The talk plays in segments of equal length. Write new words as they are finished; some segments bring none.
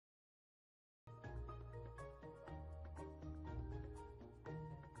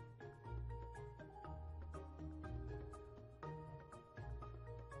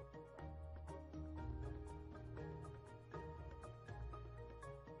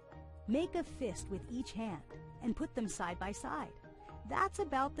Make a fist with each hand and put them side by side. That's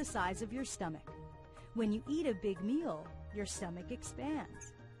about the size of your stomach. When you eat a big meal, your stomach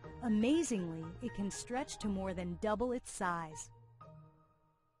expands. Amazingly, it can stretch to more than double its size.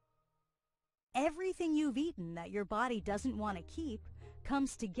 Everything you've eaten that your body doesn't want to keep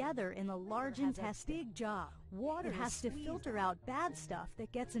comes together in the large intestine. Big job. Water has to filter out bad stuff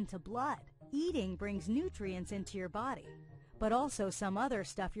that gets into blood. Eating brings nutrients into your body, but also some other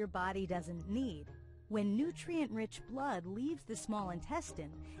stuff your body doesn't need. When nutrient-rich blood leaves the small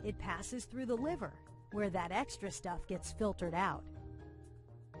intestine, it passes through the liver, where that extra stuff gets filtered out.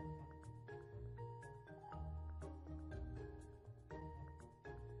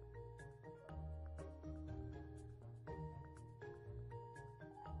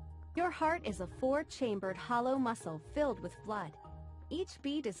 Your heart is a 4-chambered hollow muscle filled with blood. Each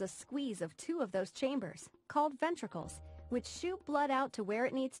beat is a squeeze of 2 of those chambers, called ventricles, which shoot blood out to where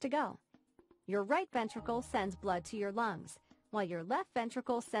it needs to go. Your right ventricle sends blood to your lungs, while your left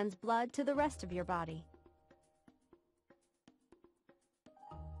ventricle sends blood to the rest of your body.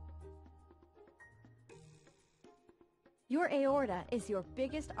 Your aorta is your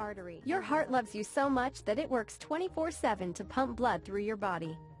biggest artery. Your heart loves you so much that it works 24/7 to pump blood through your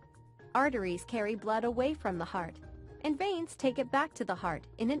body. Arteries carry blood away from the heart, and veins take it back to the heart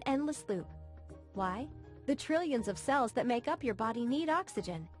in an endless loop. Why? The trillions of cells that make up your body need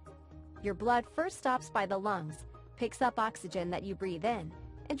oxygen. Your blood first stops by the lungs, picks up oxygen that you breathe in,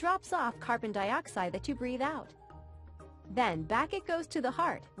 and drops off carbon dioxide that you breathe out. Then back it goes to the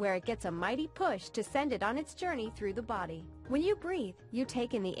heart, where it gets a mighty push to send it on its journey through the body. When you breathe, you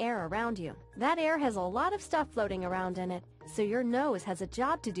take in the air around you. That air has a lot of stuff floating around in it, so your nose has a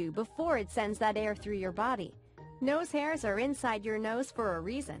job to do before it sends that air through your body. Nose hairs are inside your nose for a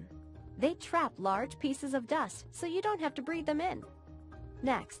reason. They trap large pieces of dust so you don't have to breathe them in.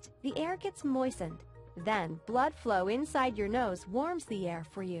 Next, the air gets moistened. Then, blood flow inside your nose warms the air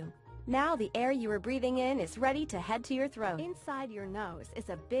for you. Now the air you are breathing in is ready to head to your throat. Inside your nose is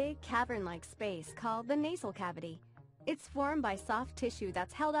a big cavern-like space called the nasal cavity. It's formed by soft tissue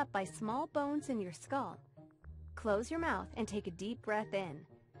that's held up by small bones in your skull. Close your mouth and take a deep breath in.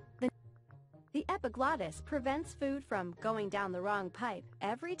 The epiglottis prevents food from going down the wrong pipe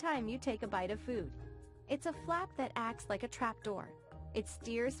every time you take a bite of food. It's a flap that acts like a trapdoor. It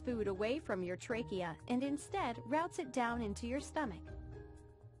steers food away from your trachea and instead routes it down into your stomach.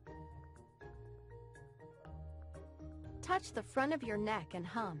 Touch the front of your neck and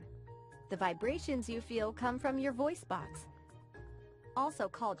hum. The vibrations you feel come from your voice box. Also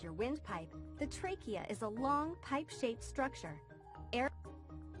called your windpipe, the trachea is a long pipe-shaped structure.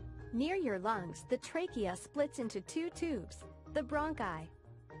 Near your lungs, the trachea splits into 2 tubes, the bronchi.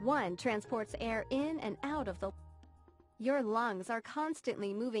 One transports air in and out of the. Your lungs are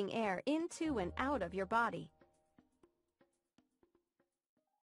constantly moving air into and out of your body.